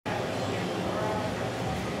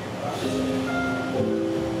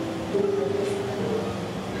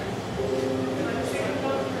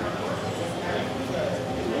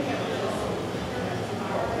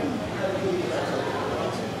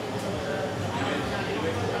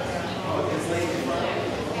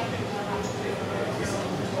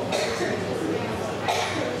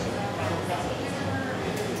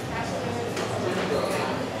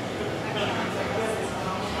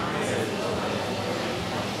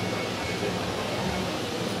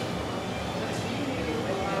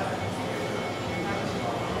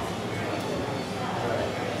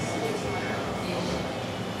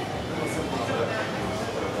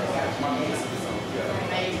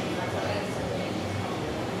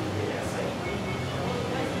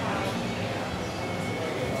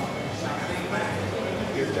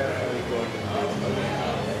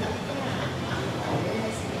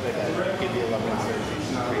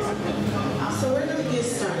So we're going to get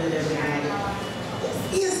started, everybody.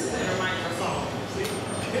 Yes. A microphone.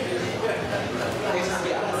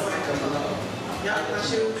 Y'all, my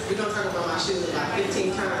shoes, we're going to talk about my shoes about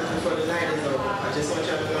 15 times before the night is over. I just want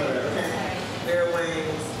y'all to know that, okay? They're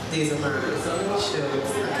Wayne's, these are mine. Shoes.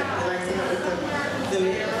 I like to know them.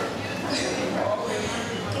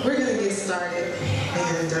 We're going to get started,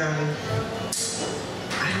 and I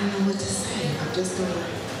don't know what to say. I'm just going to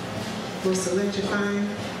most electrifying.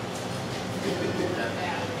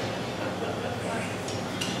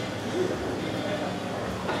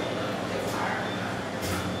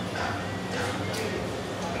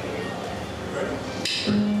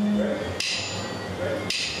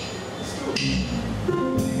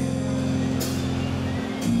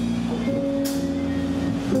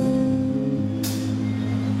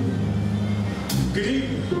 Good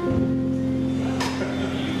evening.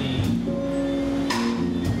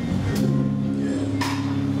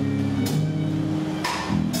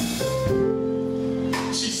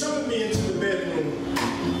 She summoned me into the bedroom,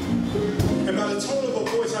 and by the tone of her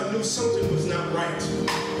voice, I knew something was not right.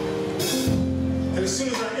 And as soon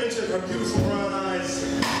as I entered, her beautiful brown eyes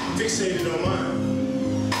fixated on mine.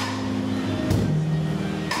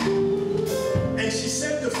 And she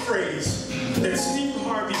said the phrase that Steve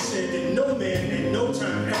Harvey said that no man at no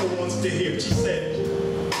time ever wants to hear. She said,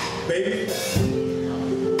 "Baby,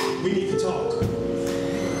 we need to talk."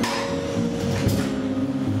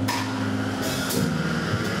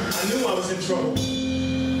 I knew I was in trouble.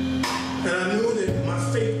 And I knew that my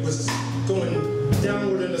fate was going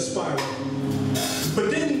downward in a spiral.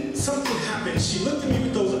 But then something happened. She looked at me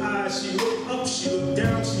with those eyes. She looked up, she looked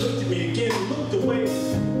down, she looked at me again, looked away,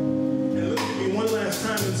 and looked at me one last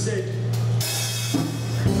time and said,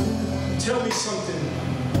 "Tell me something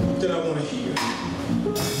that I want to hear."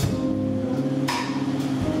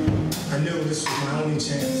 I knew this was my only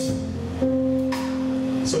chance.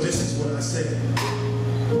 So this is what I said.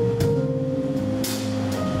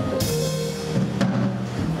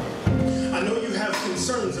 I know you have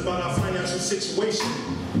concerns about our financial situation,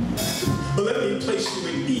 but let me place you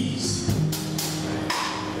at ease.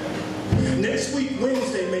 Next week,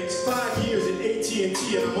 Wednesday, makes 5 years at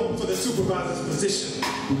AT&T, and I'm hoping for the supervisor's position.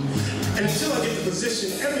 And until I get the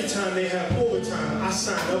position, every time they have overtime, I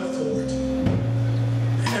sign up for it.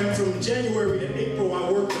 And from January to April, I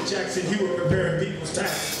work for Jackson Hewitt preparing people's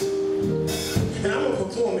taxes. And I'm a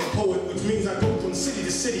performing poet, which means I go from city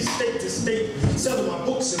to city, state to state, selling my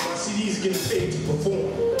books and my CDs, getting paid to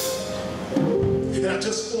perform. And I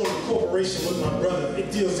just formed a corporation with my brother.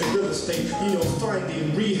 It deals in real estate, you know,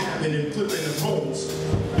 finding, rehabbing, and flipping of homes.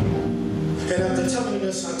 And after telling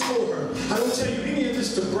this, I told her, I don't tell you any of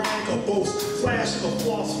this to brag or boast, flash or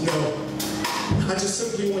floss, no. I just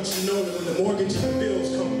simply want you to know that when the mortgage and the bills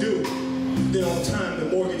come due, then on time the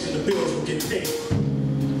mortgage and the bills will get paid.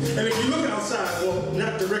 And if you look outside, well,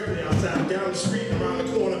 not directly outside, down the street, around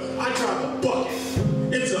the corner, I drive a bucket.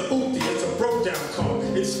 It's a oopty, it's a broke down car.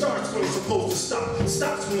 It starts when it's supposed to stop, it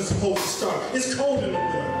stops when it's supposed to start. It's cold in the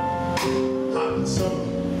winter, hot in the summer,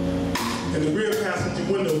 and the rear passenger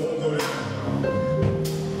window won't go down.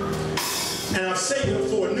 And I've saved up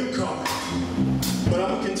for a new car, but I'm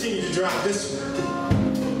gonna continue to drive this one.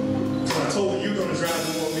 So I told her, you're gonna drive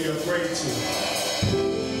the one we upgrade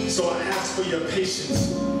to. So I asked for your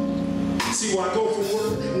patience. See, while I go from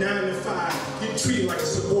work 9 to 5, get treated like a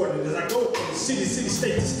subordinate. As I go from city,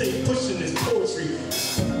 state to state, pushing this poetry,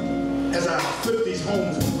 as I flip these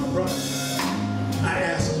homes with my brother, I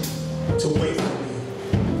ask you to wait for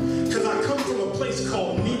me. Because I come from a place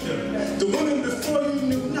called neither. The women before you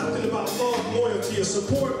knew nothing about love, loyalty, or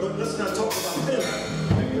support, but let's not talk about them.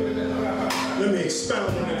 Let me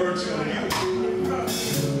expound on the virtue of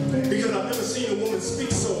you. Because I've never seen a woman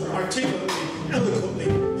speak so articulately, eloquently,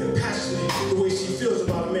 and passionately the way she feels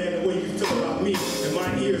about a man, the way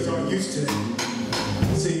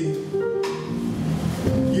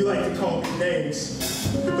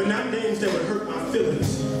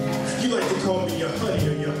call me your honey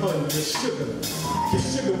or your honey, your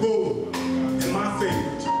sugar boo, and my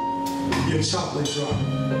favorite, your chocolate drop.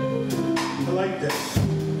 I like that.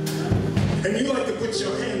 And you like to put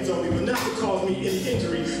your hands on me, but not to cause me any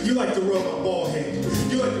injury. You like to rub my bald head.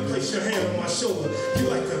 You like to place your hand on my shoulder. You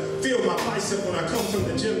like to feel my bicep when I come from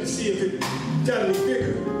the gym to see if it got any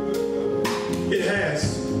bigger. It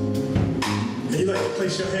has. And you like to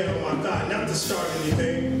place your hand on my thigh, not to start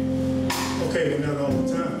anything. Okay, but not all the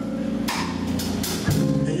time.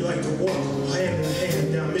 And you like to walk hand in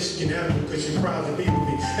hand down Michigan Avenue because you're proud to be with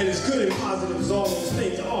me. And as good and positive as all those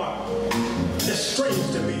things are, that's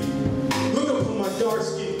strange to me. Look up on my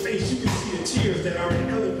dark-skinned face, you can see the tears that are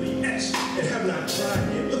indelibly etched and have not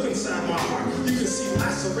dried yet. Look inside my heart, you can see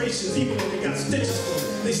lacerations, even when they got stitches for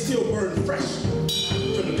them, they still burn fresh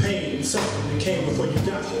from the pain and suffering that came before you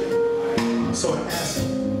got here. So I ask you,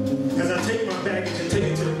 as I take my baggage and take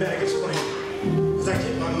it to the baggage claim, as I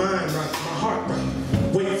get my mind right, my heart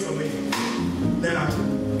right, wait for me. Now,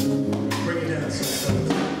 bring it down, so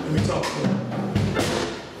let me talk to you.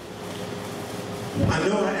 I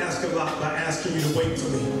know I ask a lot by asking you to wait for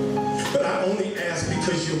me, but I only ask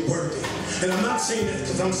because you're worthy. And I'm not saying that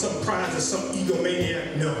because I'm some prize or some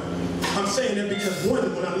egomaniac, no. I'm saying that because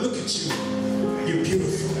one, when I look at you, you're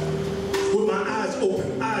beautiful. With my eyes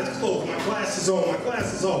open, eyes closed, my glasses on, my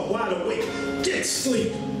glasses off, wide awake, get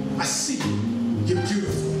sleep, I see you, you're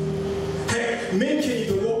beautiful. Heck, men can't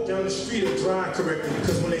even walk down the street or drive correctly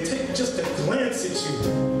because when they take just a glance at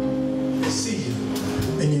you, they see you.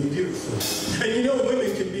 And you're beautiful. And you know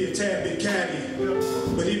women can be a tad bit catty,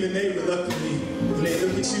 but even they reluctantly, when they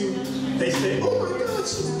look at you, they say, oh my God,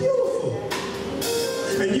 she's beautiful.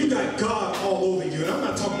 And you got God all over you. And I'm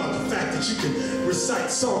not talking about the fact that you can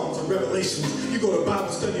recite Psalms or Revelations. You go to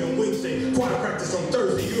Bible study on Wednesday, choir practice on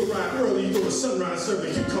Thursday, you arrive early, you go to sunrise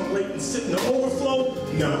service, you come late and sit in the overflow.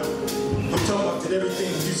 No. I'm talking about that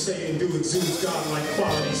everything you say and do exudes God-like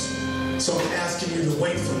qualities. So I'm asking you to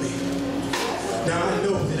wait for me. Now I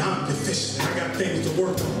know that I'm deficient, I got things to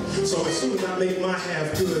work on. So as soon as I make my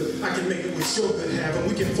half good, I can make it with your good half and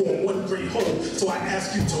we can form one great whole. So I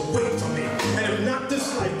ask you to wait for me. And if not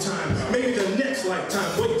this lifetime, maybe the next lifetime,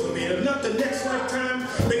 wait for me. And if not the next lifetime,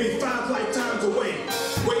 maybe 5 lifetimes away,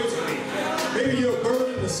 wait for me. Maybe you're a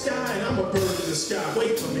bird in the sky and I'm a bird in the sky,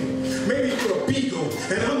 wait for me. Maybe you're a beagle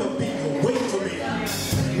and I'm a beagle, wait for me.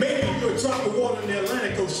 Maybe you're a drop of water in the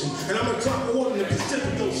Atlantic Ocean and I'm a drop of water in the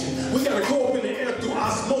Pacific Ocean. We gotta go up in the air through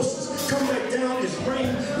osmosis, come back down as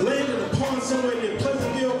rain, land in a pond somewhere near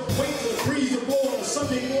Pleasantville, wait till the breeze will blow on a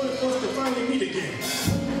Sunday morning for us to finally meet again.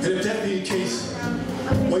 And if that be the case,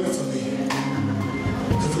 wait for me.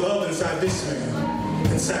 Because love inside this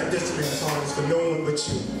man's heart is for no one but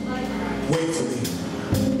you. Wait for me.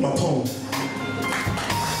 My poem.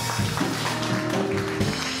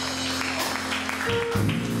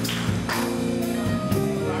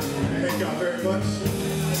 Thank y'all very much.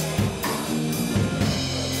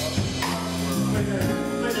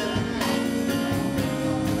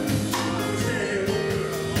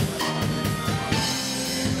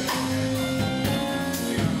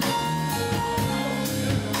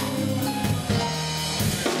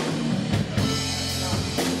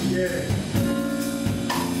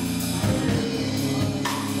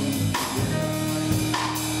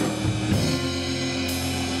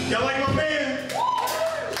 Y'all like my band?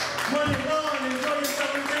 Money, run, enjoy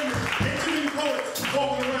yourself in Denver. Ain't too many poets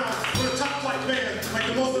walking around with a top flight band, like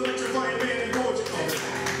the most electrifying band in poetry culture.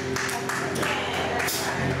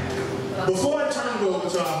 Before I turn it over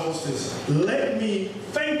to our hostess, let me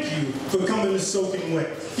thank you for coming to Soaking Wet.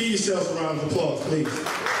 Give yourselves a round of applause, please.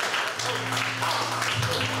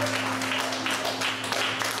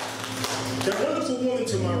 That wonderful woman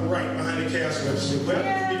to my right behind the cash register, who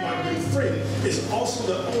happens to be my good friend, is also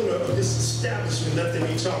the owner of this establishment, Let Them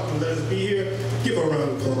Eat Chocolate. Let us be here. Give her a round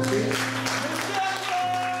of applause, please.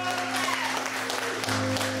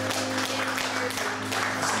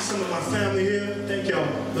 I see some of my family here. Thank y'all.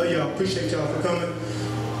 Love y'all. Appreciate y'all for coming.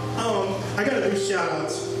 I got to do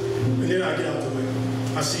shout-outs, and then I get out the way.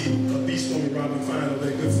 I see a beast woman, Robin Fine, over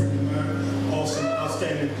there, good friend of mine. Awesome,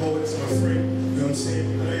 outstanding poets, my friend. You know what I'm saying?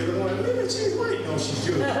 I know you're looking like, she's white. No, she's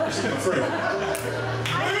Jewish. She's my friend.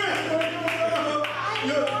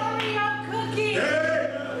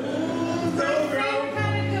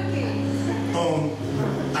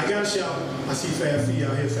 I got a shout. I see Fab Fee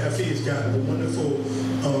out here. Fab Fee has got a wonderful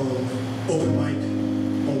open mic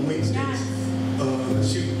on Wednesdays.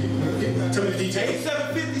 Tell me the details.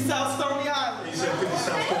 8750 South Stony Island. 8750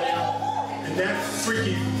 South Stony Island. And that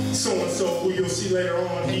freaky so-and-so who you'll see later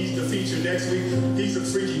on. He's the feature next week. He's a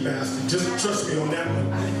freaky bastard. Just trust me on that one.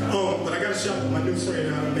 But I got to shout out my new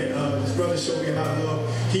friend. His brother showed me a lot of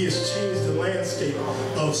love. He has changed the landscape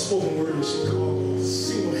of spoken word in Chicago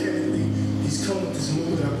single-handedly. He's come with this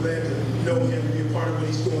move, and I'm glad to know him and be a part of what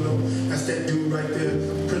he's going on. That's that dude right there,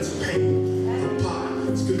 Prince of Pain, the Pop.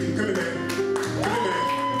 It's good to be. Come here, man.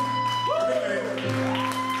 Come here, man.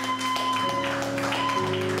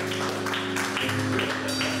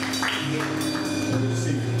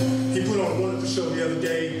 Show the other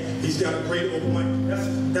day. He's got a great open mic.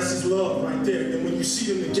 That's his love right there. And when you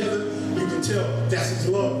see them together, you can tell that's his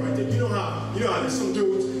love right there. You know how there's some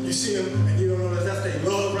dudes, you see them and you don't know that's their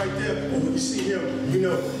love right there. But when you see him, you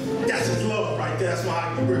know that's his love right there. That's why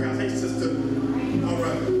I can work out. Hey, sister. All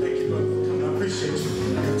right. Thank you, brother, for coming. I appreciate you.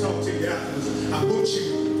 I'll talk to you afterwards. I booked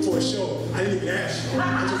you for a show. I didn't even ask you. I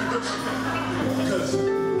just booked you. Because I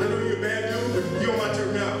know you're a bad dude, but you're on my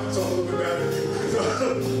turn now, so I'm a little bit better than you.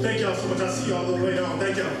 Thank y'all so much. I'll see y'all a little later on.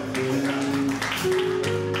 Thank y'all.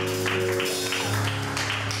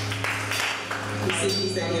 You see, he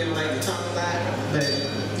said he didn't like to talk a lot, but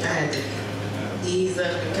I had to ease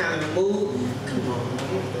up and kind of move. Come on,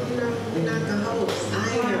 you're not the host. I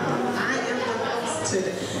am the host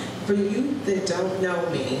today. For you that don't know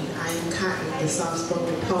me, I am Kottyn, the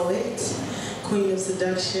soft-spoken poet, queen of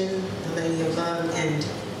seduction, the lady of love, and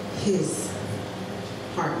his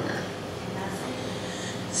partner.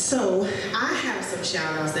 So, I have some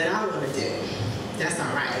shout-outs that I want to do. That's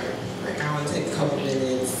all right. Like, I want to take a couple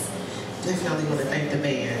minutes. Definitely want to thank the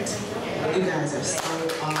band. You guys are so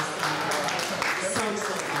awesome. So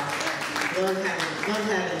awesome. Love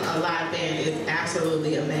having a live band. It's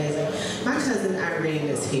absolutely amazing. My cousin Irene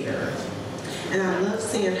is here. And I love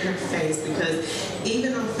seeing her face because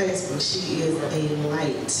even on Facebook, she is a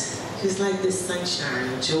light. She's like this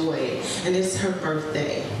sunshine, joy, and it's her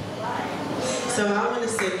birthday. So I want to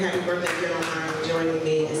sing happy birthday if you don't mind joining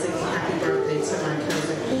me and singing happy birthday to my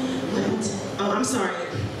cousin. What? Oh, I'm sorry.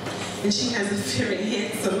 And she has a very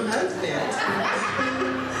handsome husband.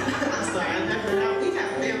 I'm sorry, I never know. We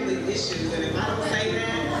have family issues, and if I don't say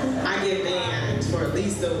that, I get banned for at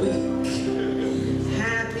least a week.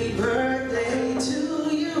 Happy birthday to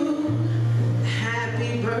you.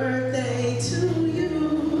 Happy birthday to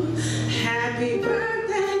you. Happy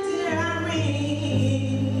birthday, dear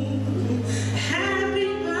Irene. Happy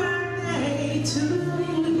birthday to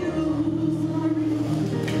you.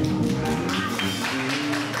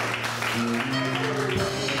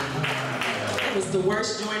 That was the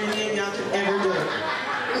worst joining in y'all could ever do.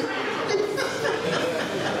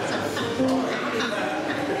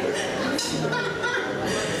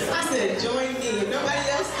 I said, join me. If nobody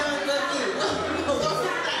else done but me.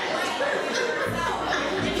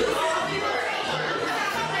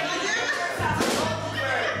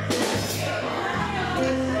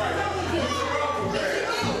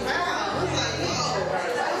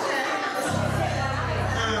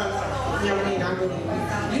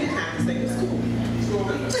 You didn't have to stay in school.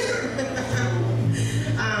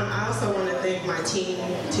 I also want to thank my team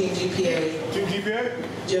G.P.A. Team G.P.A.?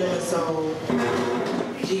 Gentleman Soul,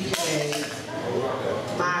 G.P.A.,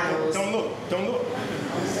 Miles. Don't look.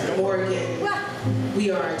 Morgan.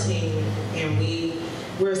 We are a team, and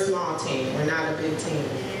we're a small team. We're not a big team.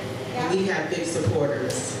 We have big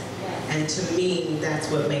supporters. And to me, that's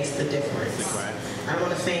what makes the difference. I don't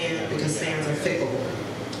want a fan because fans are fickle.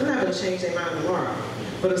 They're not going to change their mind tomorrow.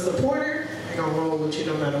 But a supporter, they're going to roll with you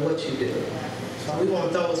no matter what you do. So we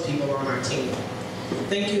want those people on our team.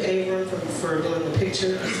 Thank you, Abram, for doing the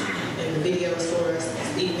pictures and the videos for us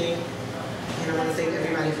this evening. And I want to thank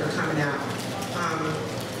everybody for coming out.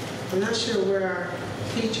 I'm not sure where our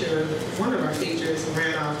feature, one of our features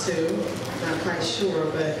ran off to. Not quite sure,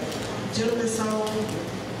 but Gentleman Soul,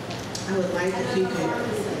 I would like if you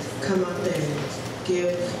could come up and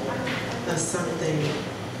give us something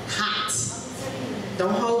hot.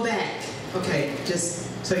 Don't hold back. Okay, just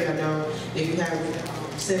so y'all know, if you have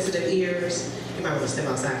sensitive ears, you might want to step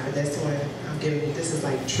outside for this one. I'm giving you, this is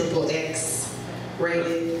like XXX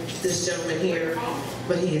rated, this gentleman here,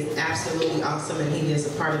 but he is absolutely awesome and he is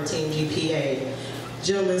a part of Team G.P.A.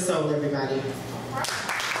 Gentleman Soul, everybody.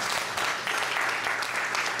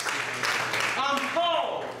 I'm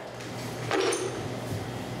called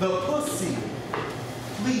the pussy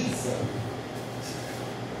pleaser.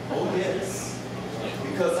 Oh yes,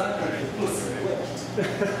 because I got the pussy wet.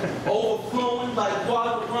 Overflowing like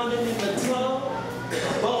water running in the tub,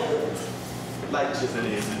 bubbling like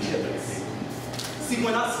jiffy. See,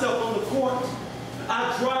 when I step on the court,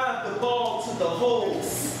 I drive the ball to the hole,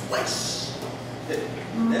 swish.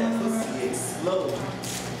 That pussy explodes.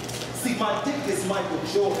 See, my dick is Michael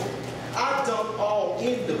Jordan. I dunk all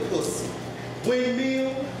in the pussy.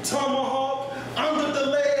 Windmill, tomahawk, under the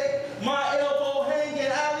leg, my elbow hanging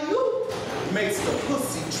alley-oop. Makes the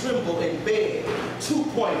pussy tremble in bed.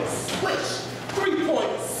 2-pointers, swish.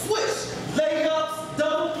 3-pointers, swish. Layups,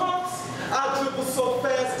 double pumps. I dribble so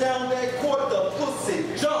fast down that court, the pussy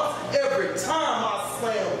jumps. Every time I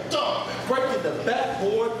slam dunk, breaking the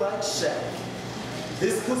backboard like Shaq.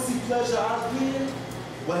 This pussy pleasure I give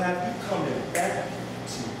will have you coming back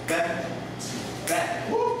to back to back.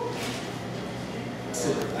 Woo. To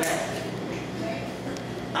the back.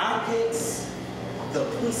 I get the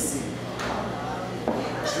pussy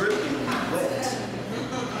dripping wet.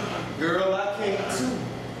 Girl, I came too.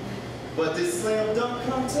 But this slam dunk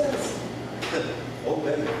contest, oh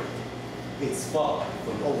baby, it's far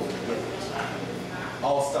from over yet.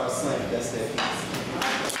 All-Star Slam, that's that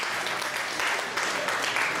piece.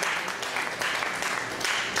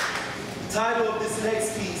 The title of this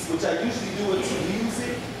next piece, which I usually do it to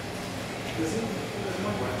music,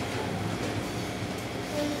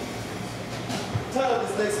 the title of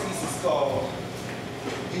this next piece is called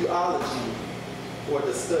Beauology, or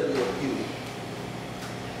the Study of Beauty.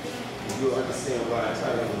 You'll understand why I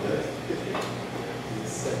titled it that in a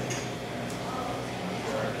second.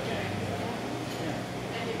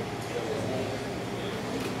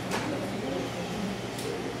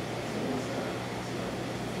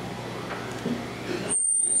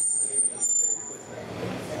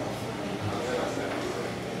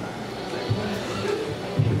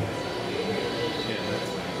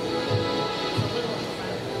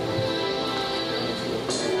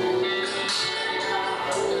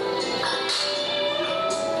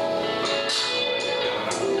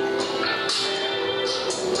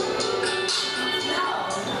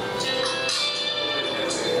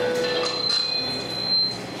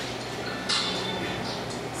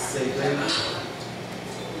 Say, baby,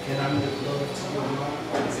 can I make love to your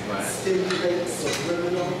mind? Stimulate,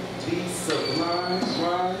 subliminal, be sublime,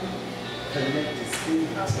 rhyme, connect the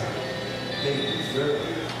spirit, baby girl.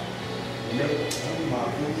 Make my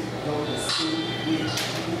boo go to school with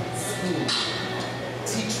school.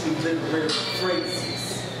 Teach me literary phrases,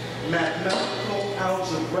 mathematical,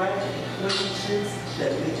 algebraic equations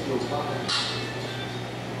that make your body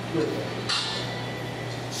quiver.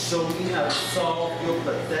 Show me how to solve your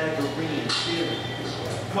Pythagorean theorem,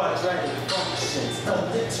 quadratic functions,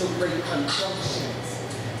 alliterate conjunctions,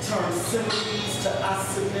 turn similes to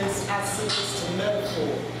assonance, assonance to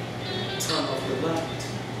metaphor. Turn off the light,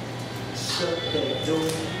 shut that door,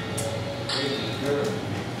 baby girl,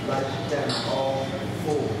 light down all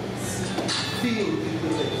fours. Feel you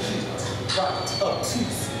with a heat, right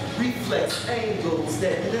obtuse, reflex angles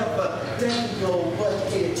that never dangle, but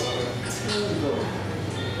it tingle.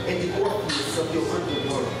 In the Orpheus of your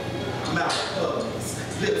underworld, mouth hugs,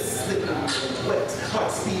 lips slippery and wet,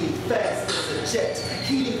 hearts beating fast as a jet,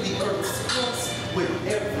 heating the earth's crust with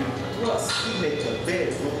every thrust. We make a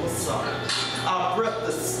bedroom massage. Our breath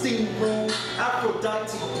the steam room,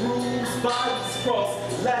 Aphrodite brews, bodies cross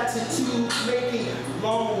latitudes, making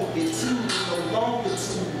longitudinal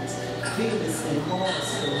longitudes. Venus and Mars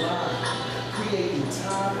collide, creating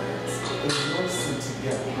tides and mercy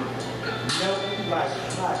together. Melting like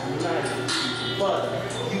hot knife butter,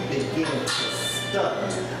 you begin to stutter.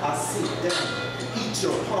 I sit down, eat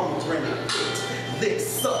your pomegranate pit, lick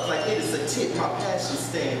suck like it is a tit. My passion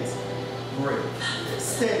stands break,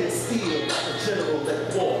 standing still like a general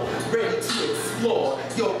at war, ready to explore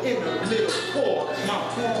your inner little core. My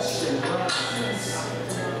passion rises,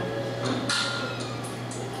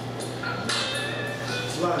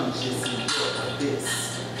 plunges in your abyss.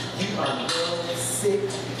 You are love sick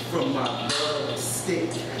from my love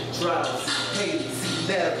stick, drowsy, hazy,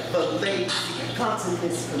 never lazy,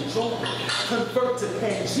 continents conjoined, convert to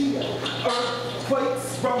Pangea,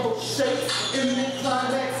 earthquakes, rumble, shakes, imminent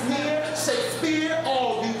climax near, Shakespeare,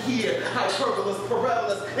 all you hear, hyperbolous,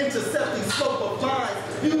 parabolas, intercepting slope of lines,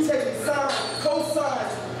 mutating signs,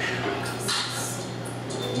 cosines,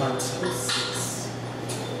 mitosis,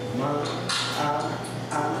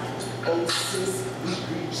 osis, we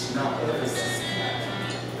reach now Everest.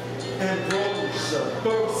 Ambrosia,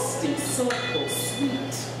 bursting, so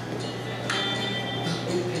sweet. The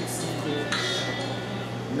apex of creation.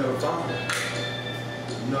 Nirvana.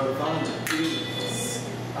 Nirvana is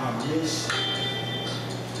our mission.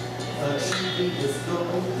 Achieving this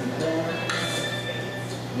goal,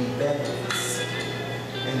 we balance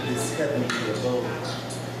in this heavenly abode.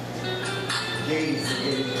 Gazing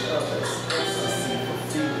at each other's ecstasy for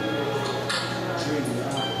freedom. Dreaming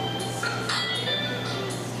eyes.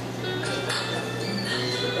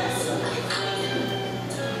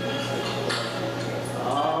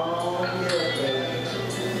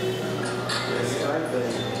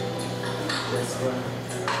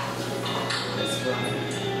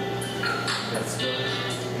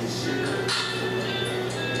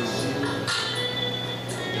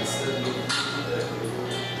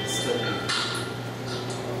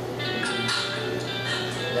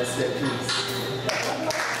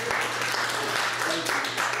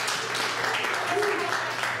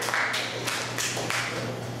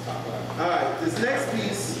 next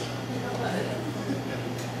piece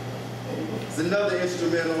is another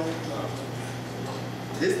instrumental.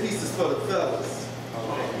 This piece is for the fellas.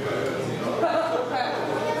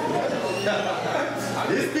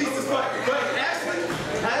 This piece is for, actually,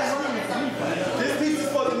 this piece is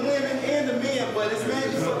for the women and the men, but it's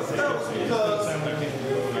mainly for the fellas because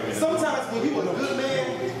sometimes when you a good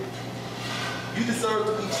man, you deserve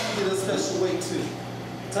to be treated a special way too.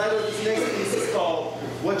 The title of this next piece is called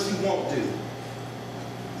What You Won't Do.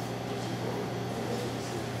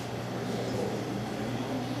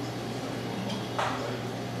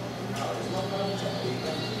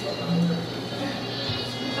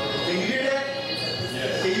 Can you hear that?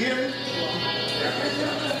 Can you hear me?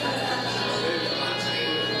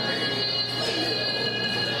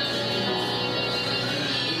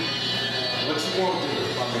 What you won't do,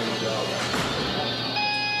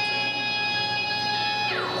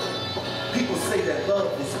 people say that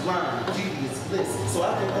love is blind, beauty is bliss. So I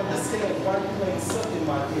can understand why you ain't sucking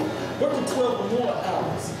my dick. Working 12 or more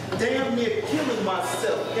hours, damn near killing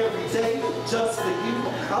myself every day just for you.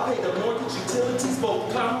 I pay the mortgage, utilities,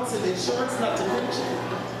 both cars and insurance, not to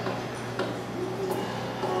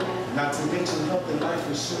mention health and life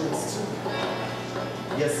insurance too.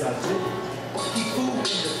 Yes, I do. Keep food in the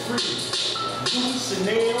fridge. Louis,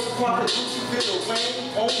 Chanel, Prada, Gucci, Bill,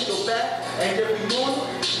 Wayne, on your back, and every morning,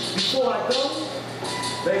 before I go,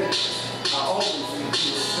 baby, I always need you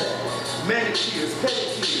a set. Manicures,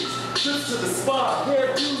 pedicures, trips to the spa,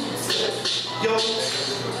 hairdos,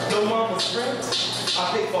 your mama's rent, I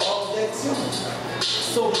pay for all that too.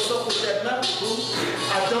 So what's up with that mouth, boo?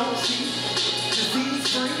 I don't cheat, disease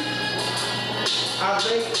free. I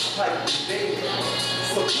lay like the baby,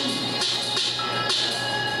 so please,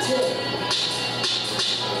 tell me.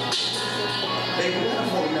 Baby, I'm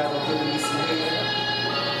holding out on giving me some hair.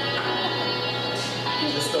 You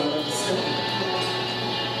just don't understand.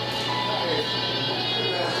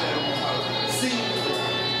 See,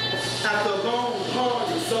 after a long, hard,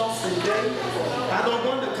 exhausting day, I don't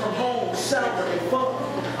want to come home, shower, and fuck.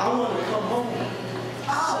 I want to come home,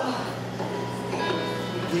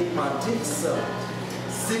 get my dick sucked,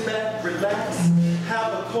 sit back, relax,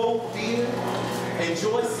 have a cold beer,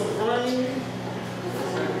 enjoy some rain,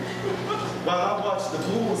 while I watch the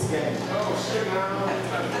Bulls game.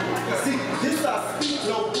 See, this I speak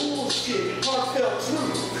no bullshit, heartfelt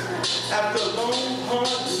truth. After a long, hard,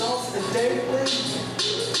 exhausting day,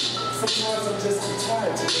 sometimes I'm just too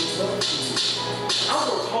tired to make love to you. I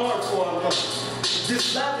work hard for our love.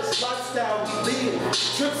 This lavish lifestyle we live,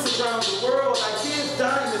 trips around the world, I give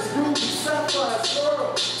diamonds, rubies, sapphires,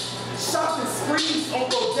 pearls, shopping sprees on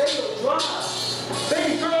Rodeo Drive.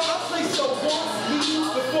 Baby girl, I place your wants, needs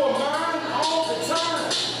before mine all the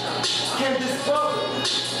time. Can this brother,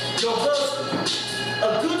 your husband, a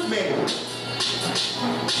good man,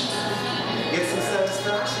 get some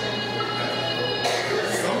satisfaction?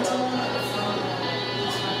 Sometimes.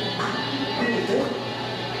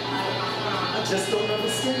 I just don't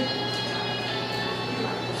understand.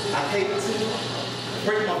 I hate to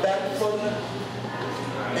break my back for you.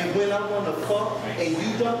 And when I want to fuck and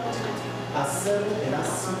you don't, I settle and I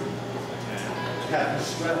sleep. Have you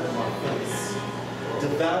straddle my face.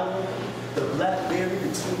 Devour the blackberry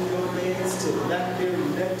between your legs till blackberry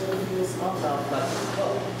nectar fills my mouth like a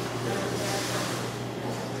cup.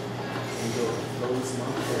 And you'll close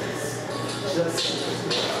my face. Just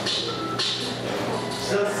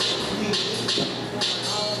please.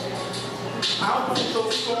 I'll put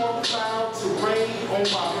those storm clouds to rain on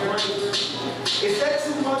my brain. Is that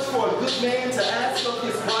too much for a good man to ask of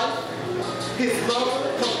his wife, his lover,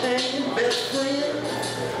 companion, best friend,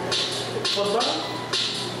 for love?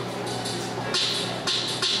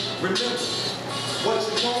 Remember, what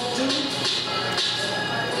you won't do,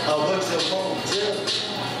 or what you won't do,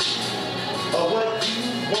 or what you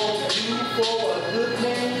won't do for a good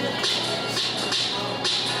man.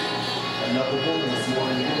 Another woman is more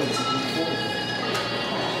than willing to be for you,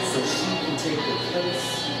 so she can take the place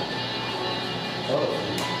of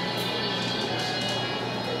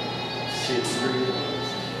shit's real.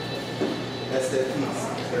 That's that piece.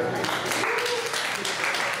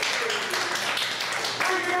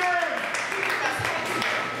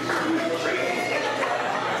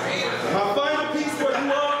 My final piece for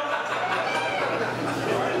you all.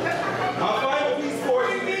 My final piece for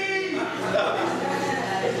you.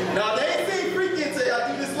 Now they ain't seen Fre'Quan until I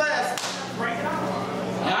do this last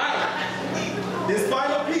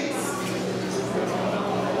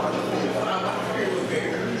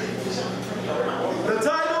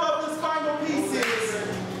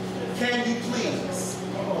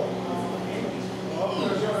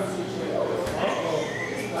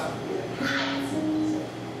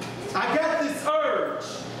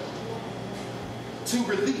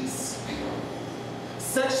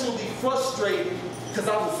frustrated because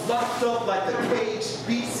I was locked up like a caged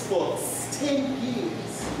beast for 10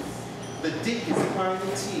 years. The dick is crying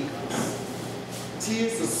tears.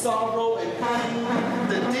 Tears of sorrow and pain.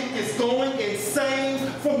 The dick is going insane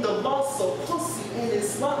from the loss of pussy in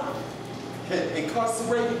its life.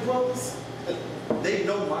 Incarcerated brothers, they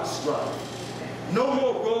know my struggle. No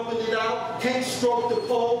more rubbing it out, can't stroke the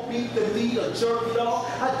pole, beat the meat, or jerk it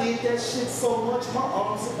off. I did that shit so much, my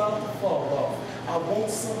arms about to fall off. I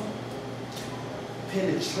want some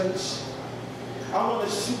penetration. I want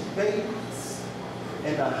to shoot babies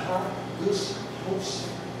in a hot, gushy ocean.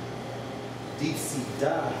 Deep sea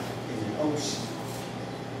dive in the ocean.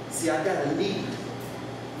 See, I got a need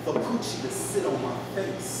for Poochie to sit on my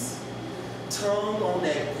face. Tongue on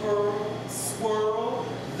that pearl, swirl,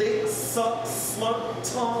 lick, suck,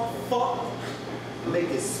 slurp, tongue, fuck. Make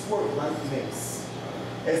it squirt like mace.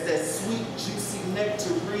 As that sweet, juicy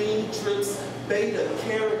nectarine drips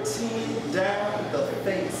beta-carotene down the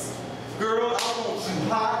face. Girl, I want you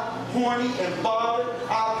hot, horny, and bothered.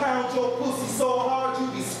 I'll pound your pussy so hard you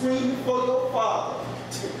be screaming for your father.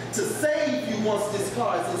 To save you once this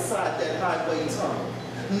car is inside that highway tunnel.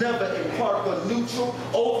 Never in park or neutral,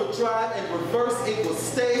 overdrive and reverse, it will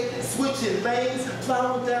stay, switching lanes,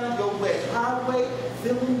 plowing down your wet highway,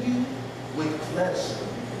 filling you with pleasure.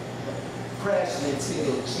 Crashing into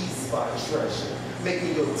your G-spot treasure,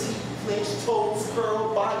 making your teeth clench, toes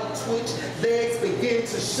curl, body twitch, legs begin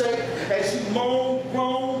to shake as you moan,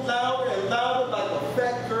 groan, louder and louder like a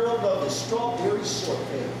fat girl loving strawberry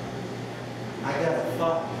shortcake. I got a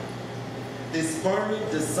thought. This burning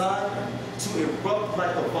desire to erupt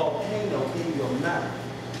like a volcano in your mouth,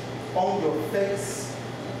 on your face,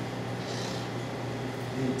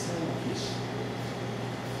 then tongue kiss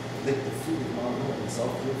you. Lick the fruit of my lungs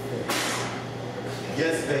off your face.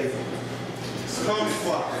 Yes, baby. Come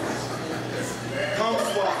swap. Come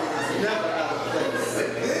swap is never out of place.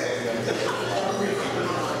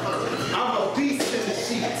 I'm a beast in the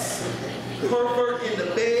sheets, pervert in the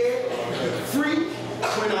bed, freak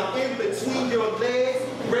when I'm in between your legs,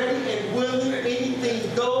 ready and willing,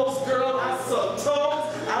 anything goes. Girl, I suck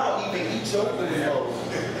toes, I'll even eat your food.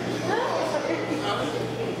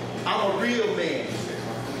 I'm a real man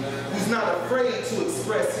who's not afraid to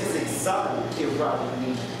express his exotic, erotic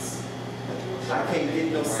needs. I can't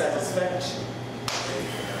get no satisfaction.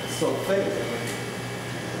 So, Faith,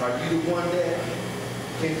 are you the one that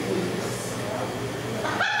can please?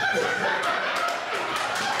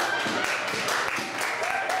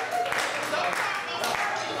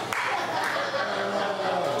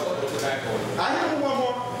 I hit him one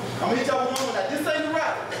more. I'm gonna hit y'all with one more. Now, this ain't a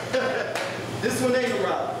rap. This one ain't a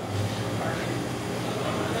rap.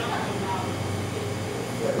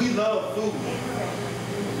 We love food.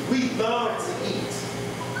 We love to eat.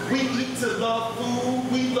 We eat to love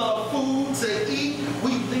food. We love food to eat.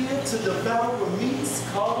 We live to devour meats,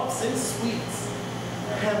 carbs, and sweets.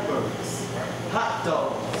 Hamburgers, hot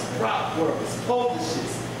dogs, bratwursts,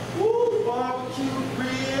 Polishes, woo, barbecue,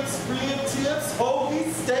 ribs, rib tips,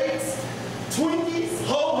 hoagies, steaks, Twinkies,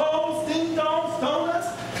 ho-hos, ding-dongs, donuts,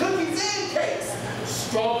 cookies, and cakes.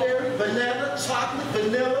 Strawberry, banana, chocolate,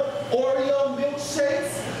 vanilla, Oreo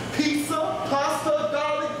milkshakes, pizza, pasta,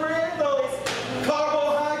 garlic bread, those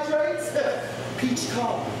carbohydrates, peach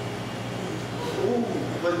cobbler, ooh,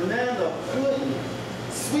 banana pudding,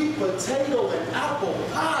 sweet potato and apple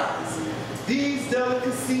pies. These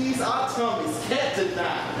delicacies our tummies can't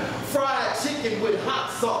deny. Fried chicken with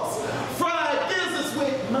hot sauce, fried gizzards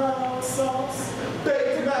with mild sauce,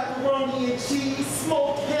 baked macaroni and cheese,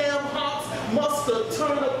 smoked ham hocks, mustard,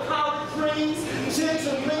 turnip, collard greens,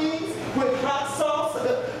 ginger beans with hot sauce,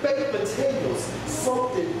 baked potatoes,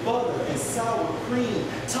 soaked in butter and sour cream,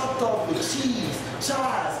 topped off with cheese,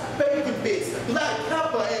 chives, bacon bits, black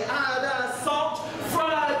pepper and iodine salt,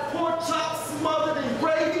 fried pork chops smothered in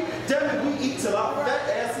gravy. Damn it, we eat till our fat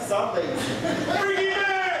asses are lazy. Bring it in!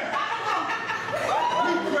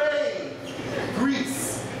 We crave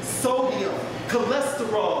grease, sodium,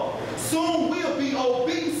 cholesterol. Soon we'll be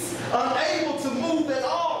obese, unable to move at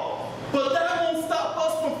all. But that won't stop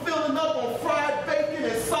us from filling up on fried bacon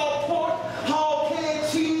and salt pork, hog head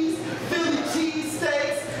cheese, Philly cheese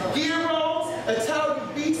steaks, gyros,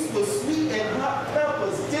 Italian beefs with sweet and hot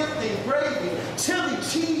peppers dipped in gravy, chili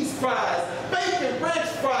cheese fries, bacon ranch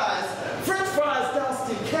fries, French fries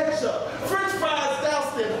doused in ketchup, French fries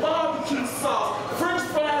doused in barbecue sauce, French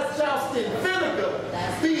fries doused in vinegar.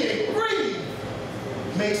 Being greedy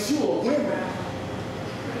makes you a winner.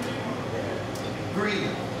 Greed,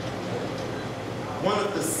 one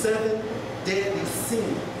of the 7 deadly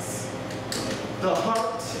sins. The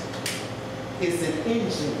heart is an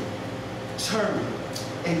engine churning,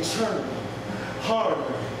 and churn, harder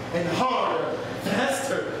and harder,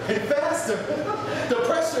 faster and faster. The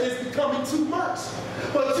pressure is becoming too much,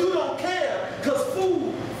 but you don't care, because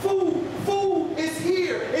food is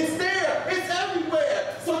here, it's there, it's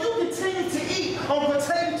everywhere. So you continue to eat on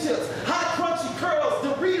potato chips, hot crunchy curls,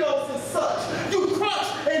 Doritos and such. You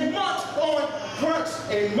crunch and munch on crunch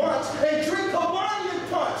and munch and drink Hawaiian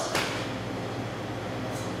punch.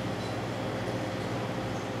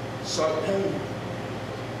 Sharp pain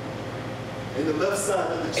in the left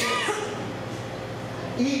side of the chest.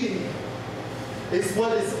 Eating is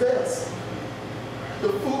what is best. The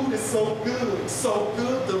food is so good, so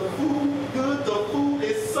good. The food good, the food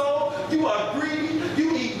is so. You are greedy.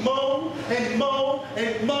 You eat more and more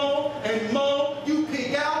and more and more. You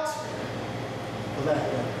pig out, black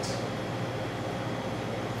out.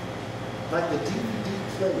 Like a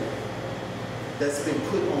DVD player that's been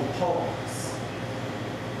put on pause.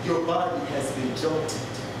 Your body has been jolted.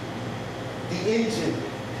 The engine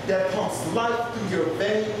that pumps life through your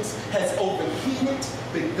veins has overheated,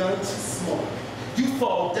 begun to smoke. You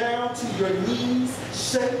fall down to your knees,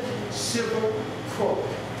 shake, shiver, croak.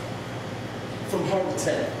 From heart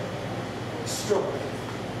attack, stroke.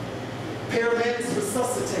 Paramedics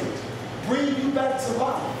resuscitate, bring you back to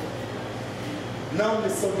life.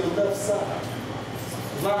 Numbness on your left side,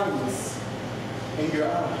 blindness in your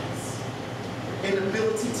eyes,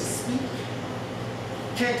 inability to speak,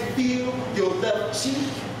 can't feel your left cheek,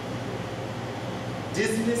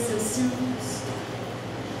 dizziness ensues,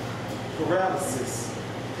 paralysis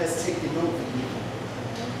has taken over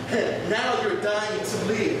you. And now you're dying to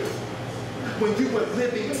live when you were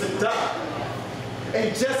living to die.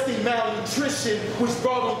 And ingesting malnutrition which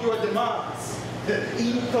brought on your demise.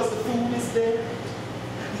 Eating because the food is there,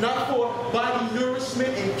 not for body nourishment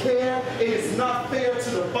and care. It is not fair to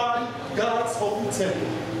the body, God's holy temple.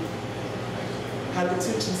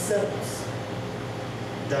 Hypertension settles.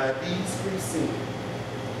 Diabetes creeps in.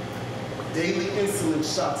 Daily insulin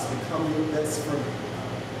shots become your best friend.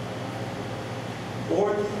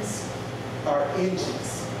 Organs are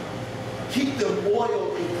engines. Keep them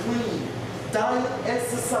oiled and clean. Diet,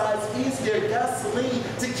 exercise is their gasoline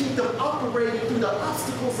to keep them operating through the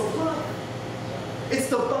obstacles of life. It's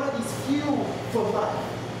the body's fuel for life.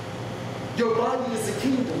 Your body is a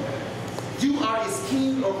kingdom. You are its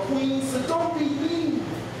king or queen, so don't be mean.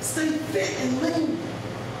 Stay fit and lean.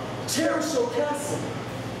 Cherish your castle.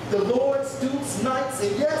 The lords, dukes, knights,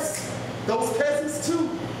 and yes, those peasants too.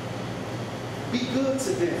 Be good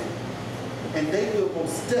to them, and they will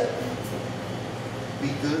most definitely be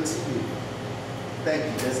good to you. Thank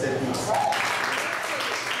you. That's that piece.